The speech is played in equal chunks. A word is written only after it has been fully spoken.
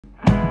السلام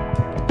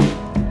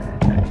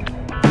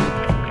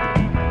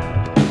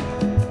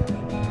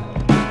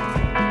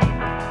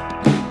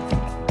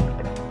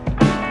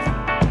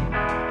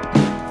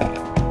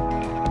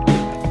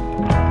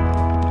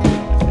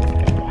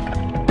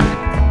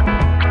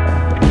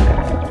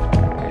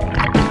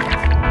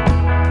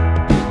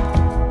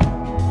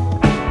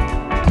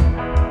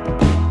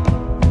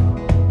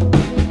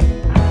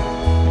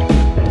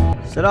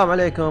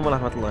عليكم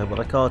ورحمة الله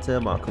وبركاته.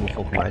 معكم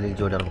اخوكم علي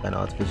الجودة من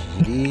قناة فيش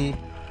جديد.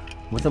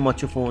 مثل ما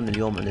تشوفون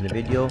اليوم عندنا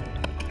فيديو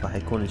راح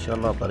يكون ان شاء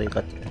الله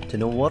بطريقة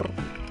التنور.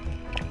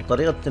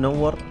 طريقة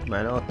التنور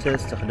معناته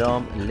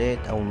استخدام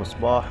الليت او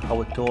المصباح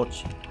او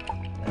التورش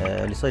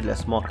لصيد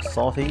الاسماك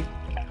الصافي.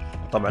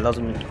 طبعا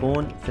لازم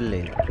تكون في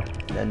الليل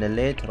لان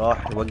الليت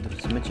راح يوقف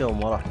السمكة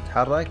وما راح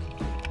تتحرك،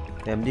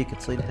 فيمديك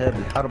تصيدها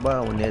بالحربة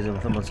او النيزة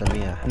مثل ما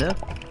نسميها احنا.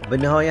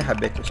 بالنهاية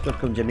حبيت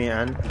اشكركم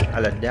جميعا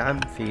على الدعم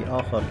في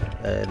اخر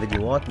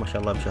فيديوهات، ما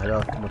شاء الله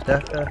مشاهدات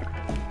مرتفعة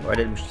وعدد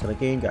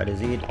المشتركين قاعد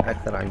يزيد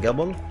اكثر عن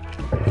قبل.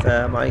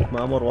 فمعيك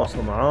مامور،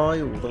 واصلوا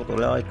معاي وضغطوا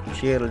لايك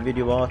وشير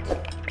الفيديوهات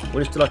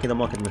والاشتراك اذا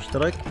ما كنت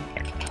مشترك،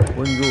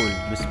 ونقول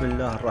بسم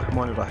الله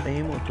الرحمن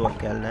الرحيم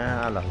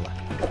وتوكلنا على الله.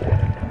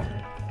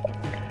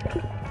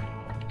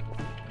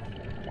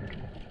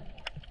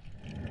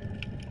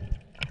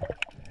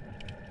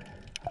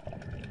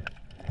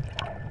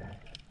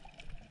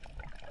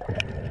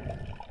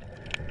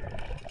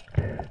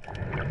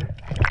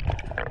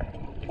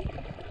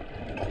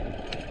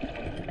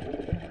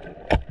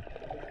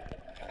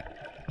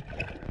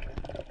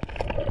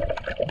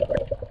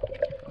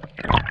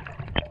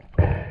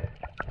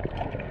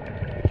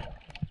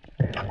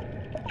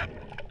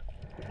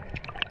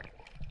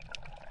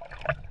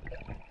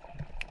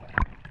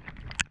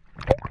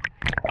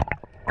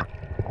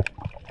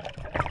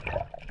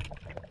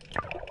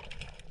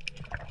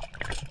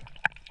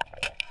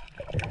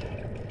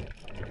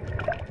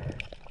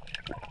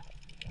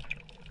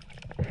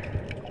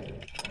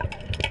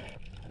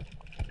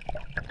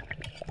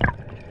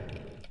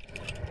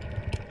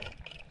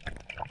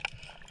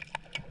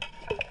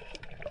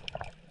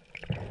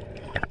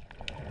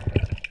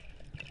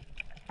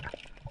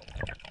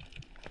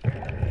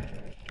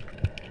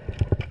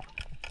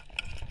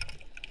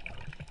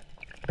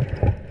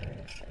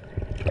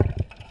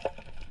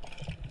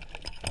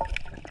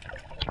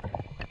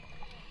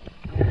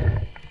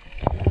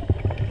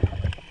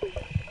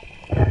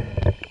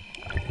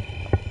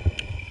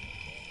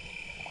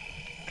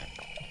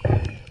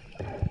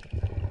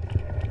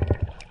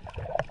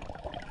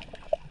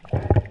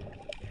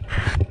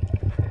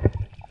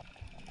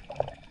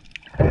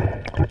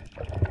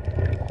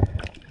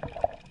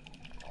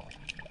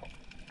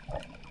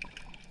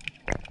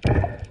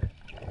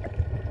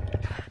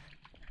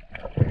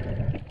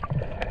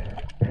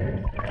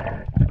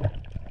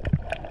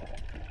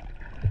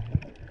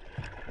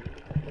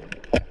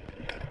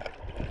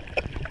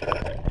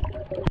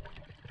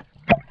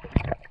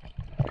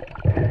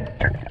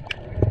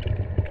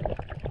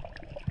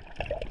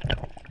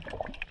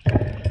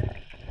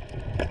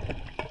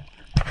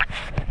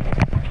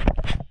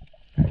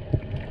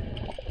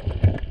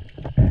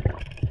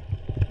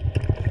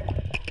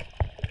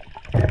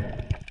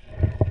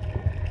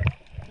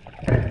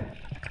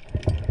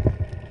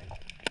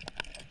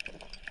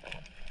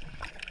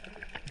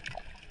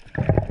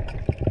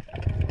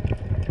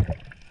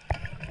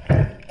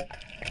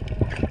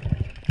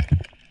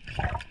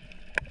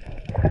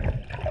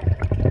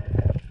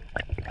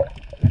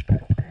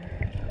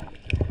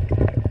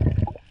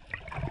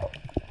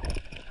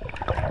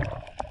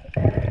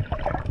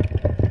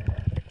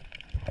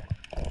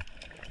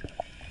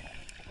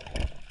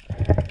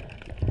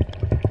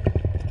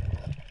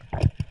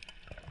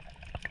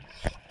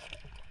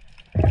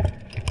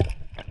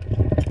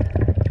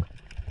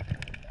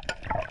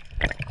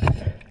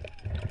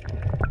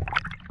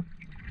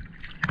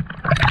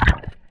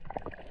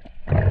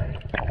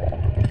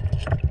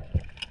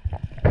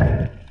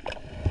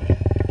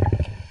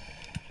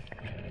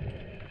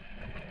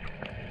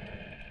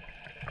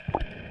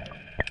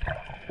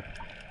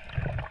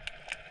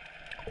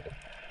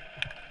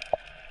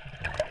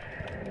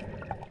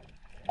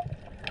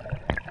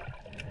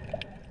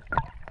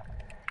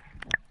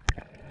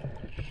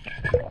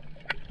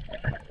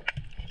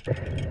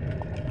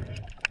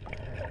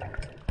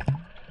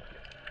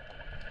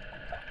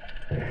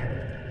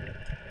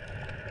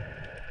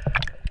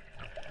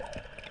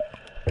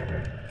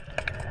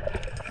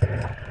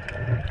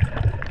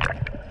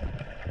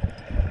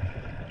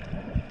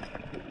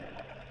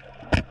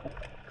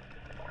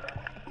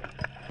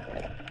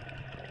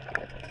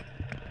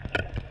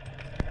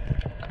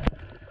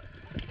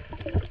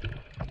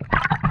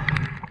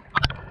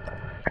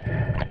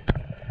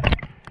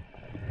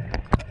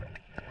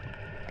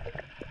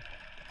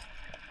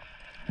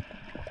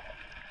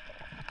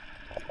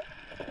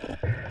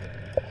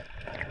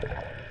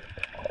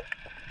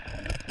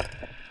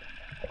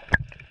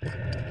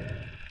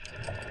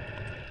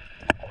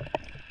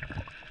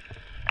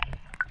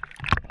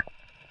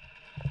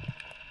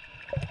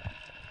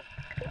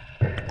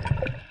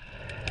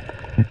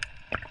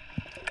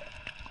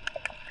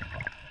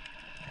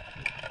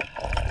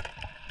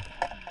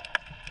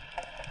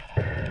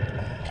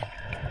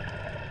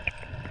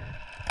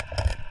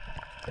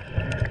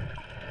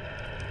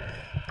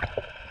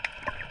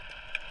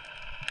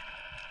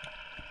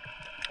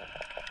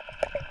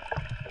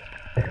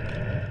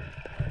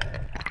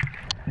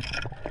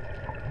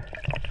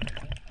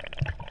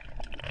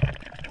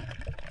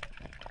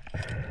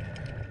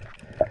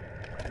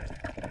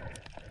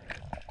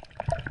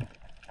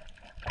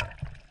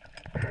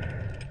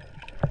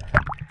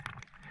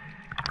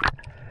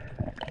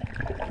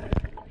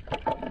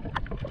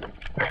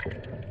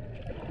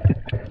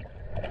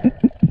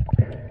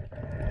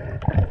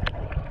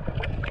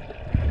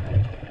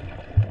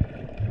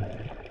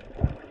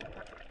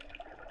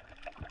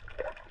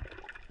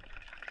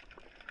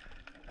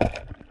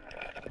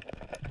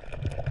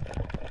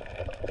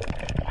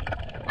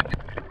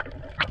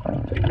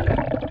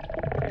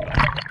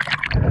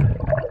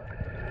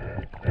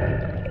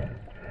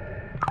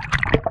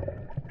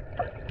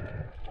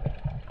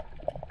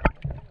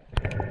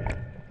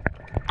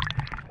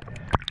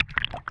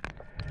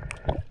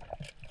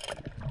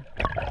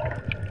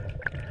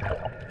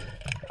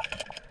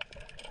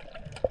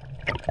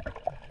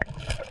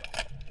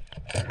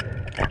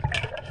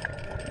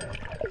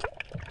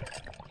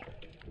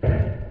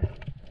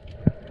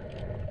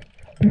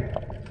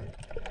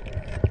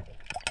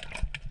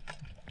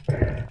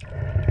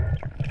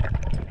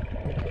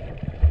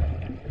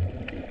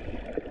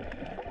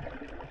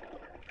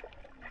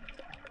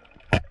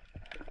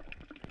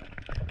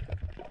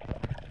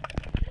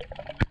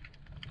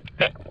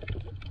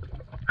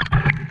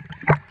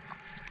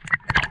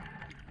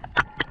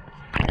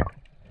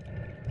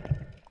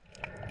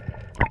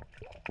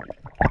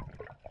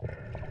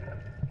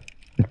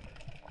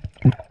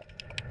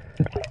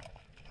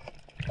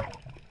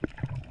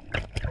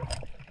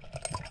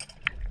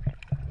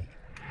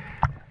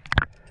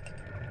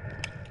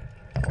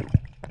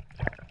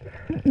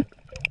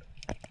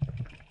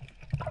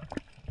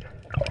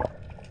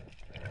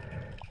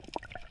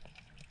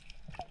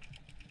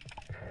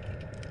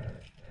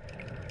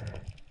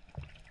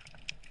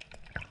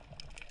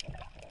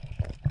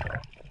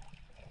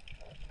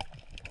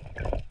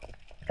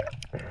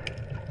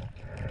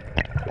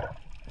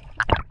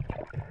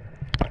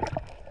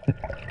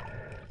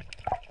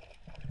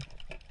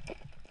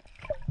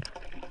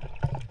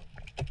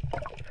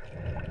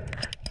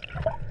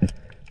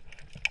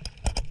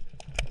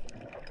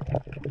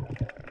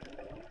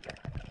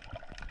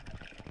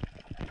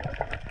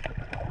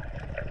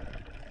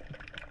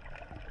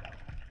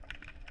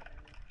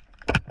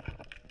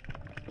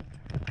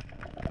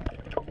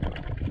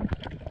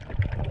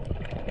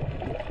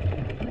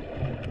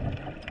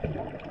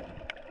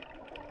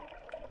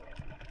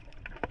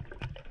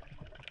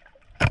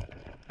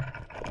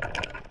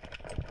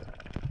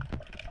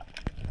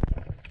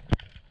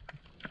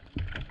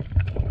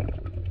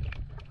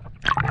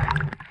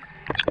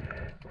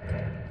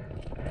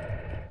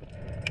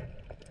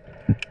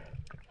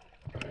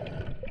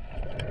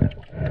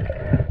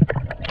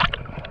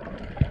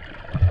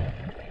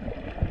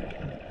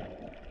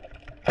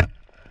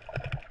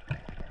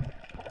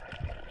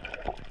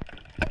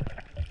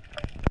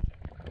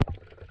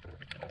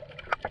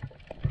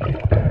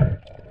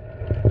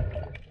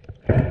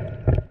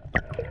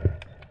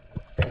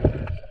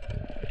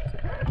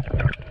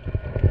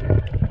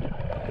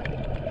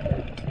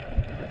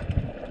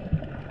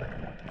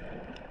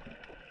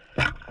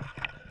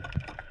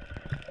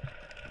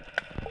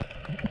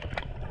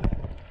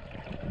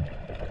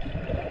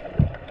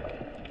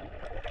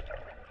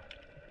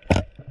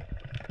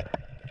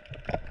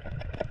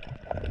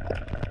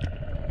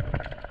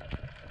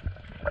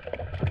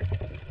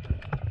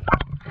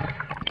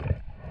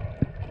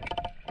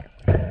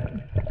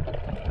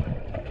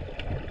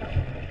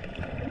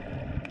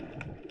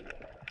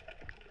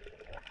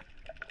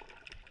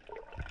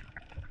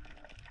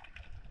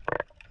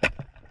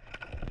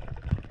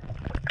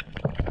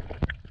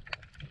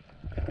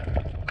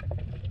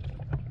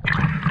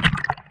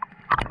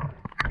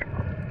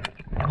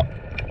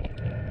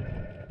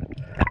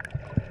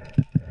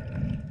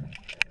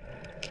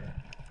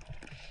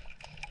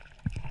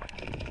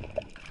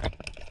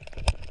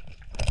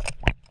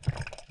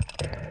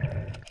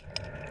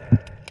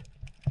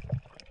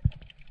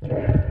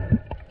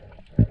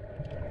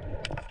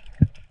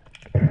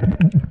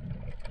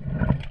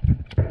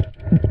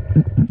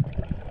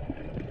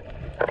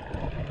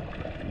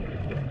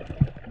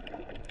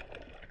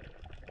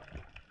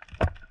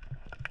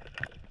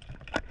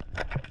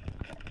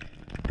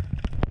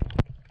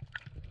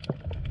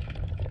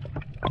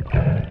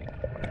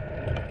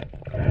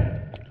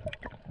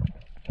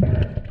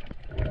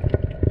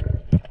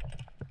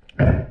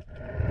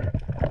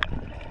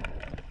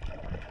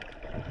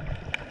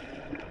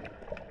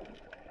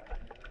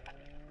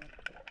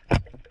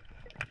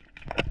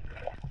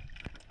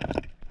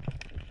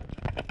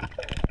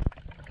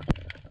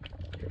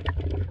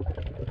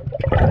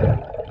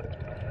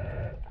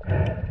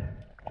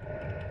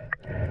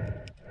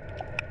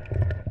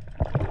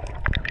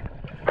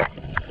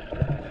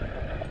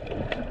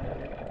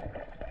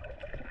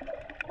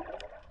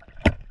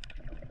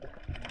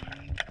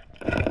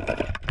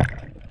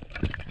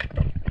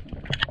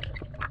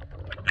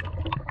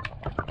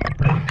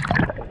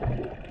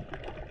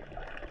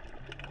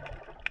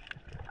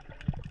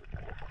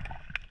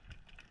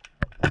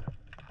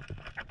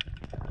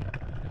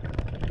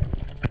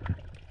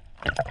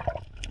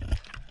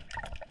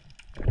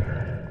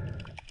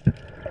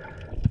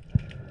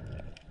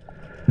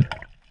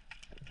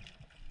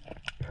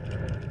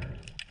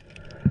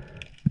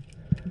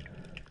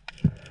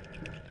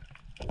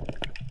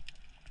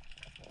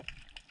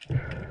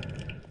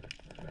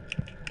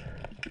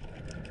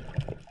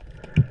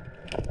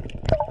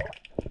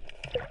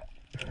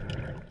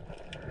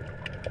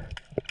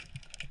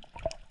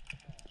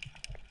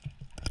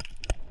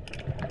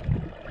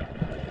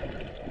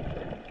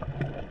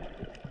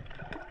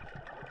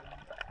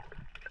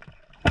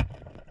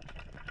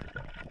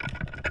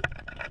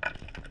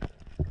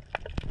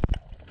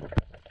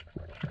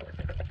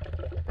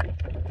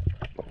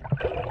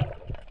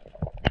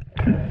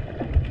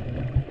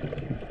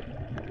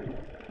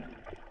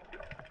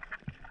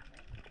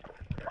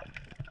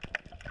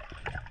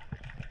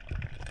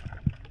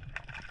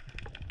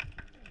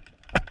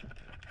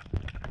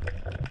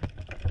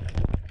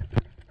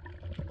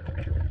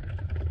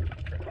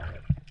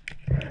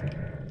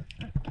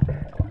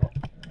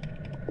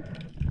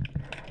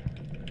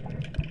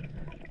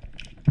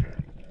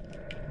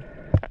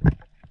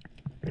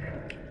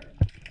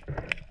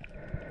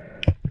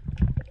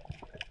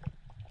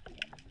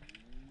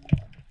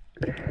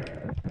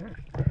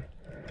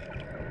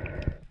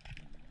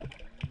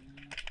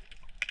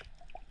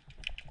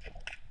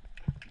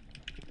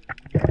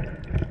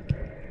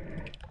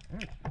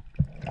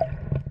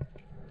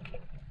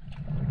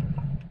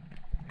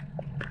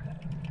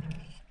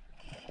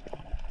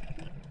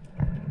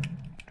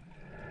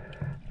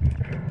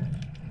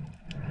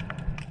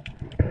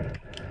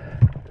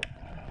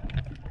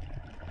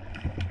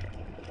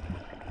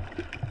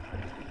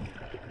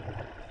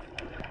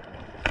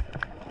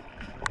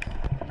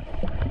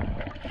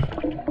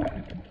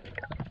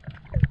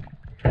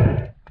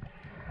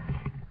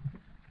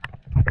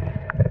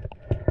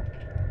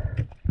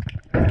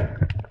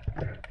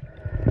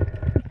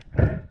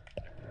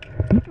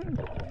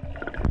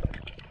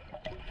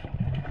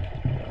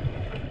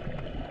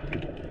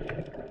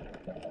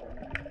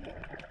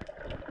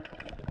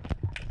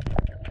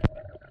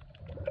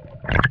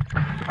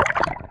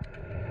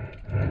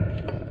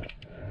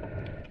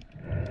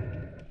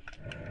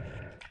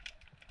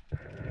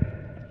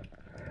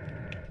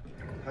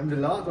 الحمد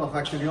لله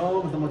توفقت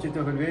اليوم مثل ما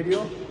شفتوا في الفيديو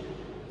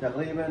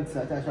تقريبا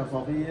 19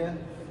 صافية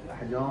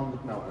أحجام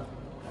متنوعة.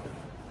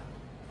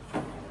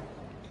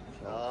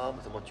 شباب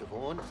مثل ما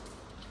تشوفون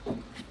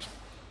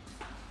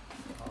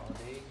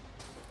هذه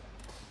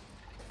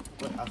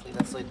حاصلين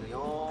الصيد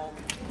اليوم.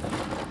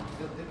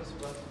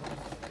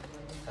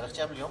 تاريخ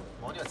كم اليوم؟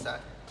 8 ولا 9؟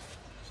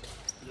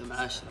 اليوم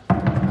 10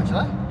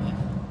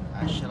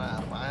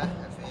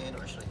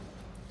 10/4/2020.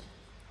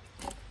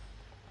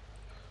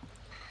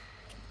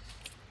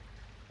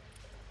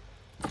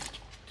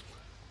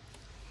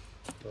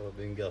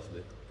 بينقص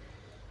لي.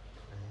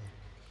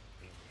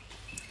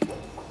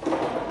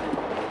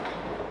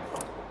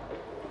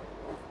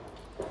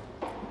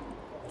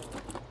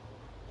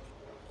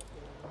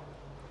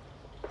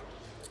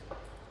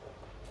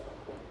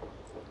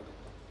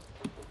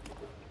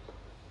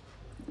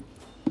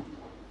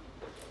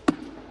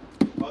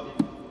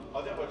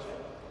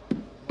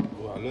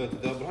 وعلى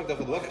الدبر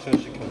تاخذ وقت عشان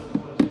الشكل.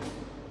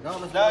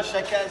 لا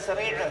الشكة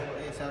سريعة.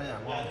 اي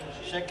سريعة.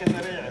 الشكة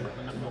سريعة.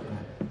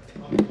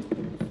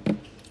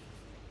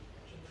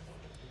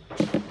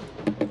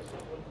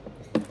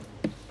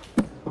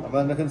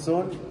 طبعا لا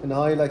تنسون في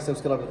النهاية لايك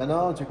سبسكرايب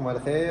القناة، ونشوفكم على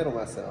خير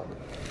ومع السلامة.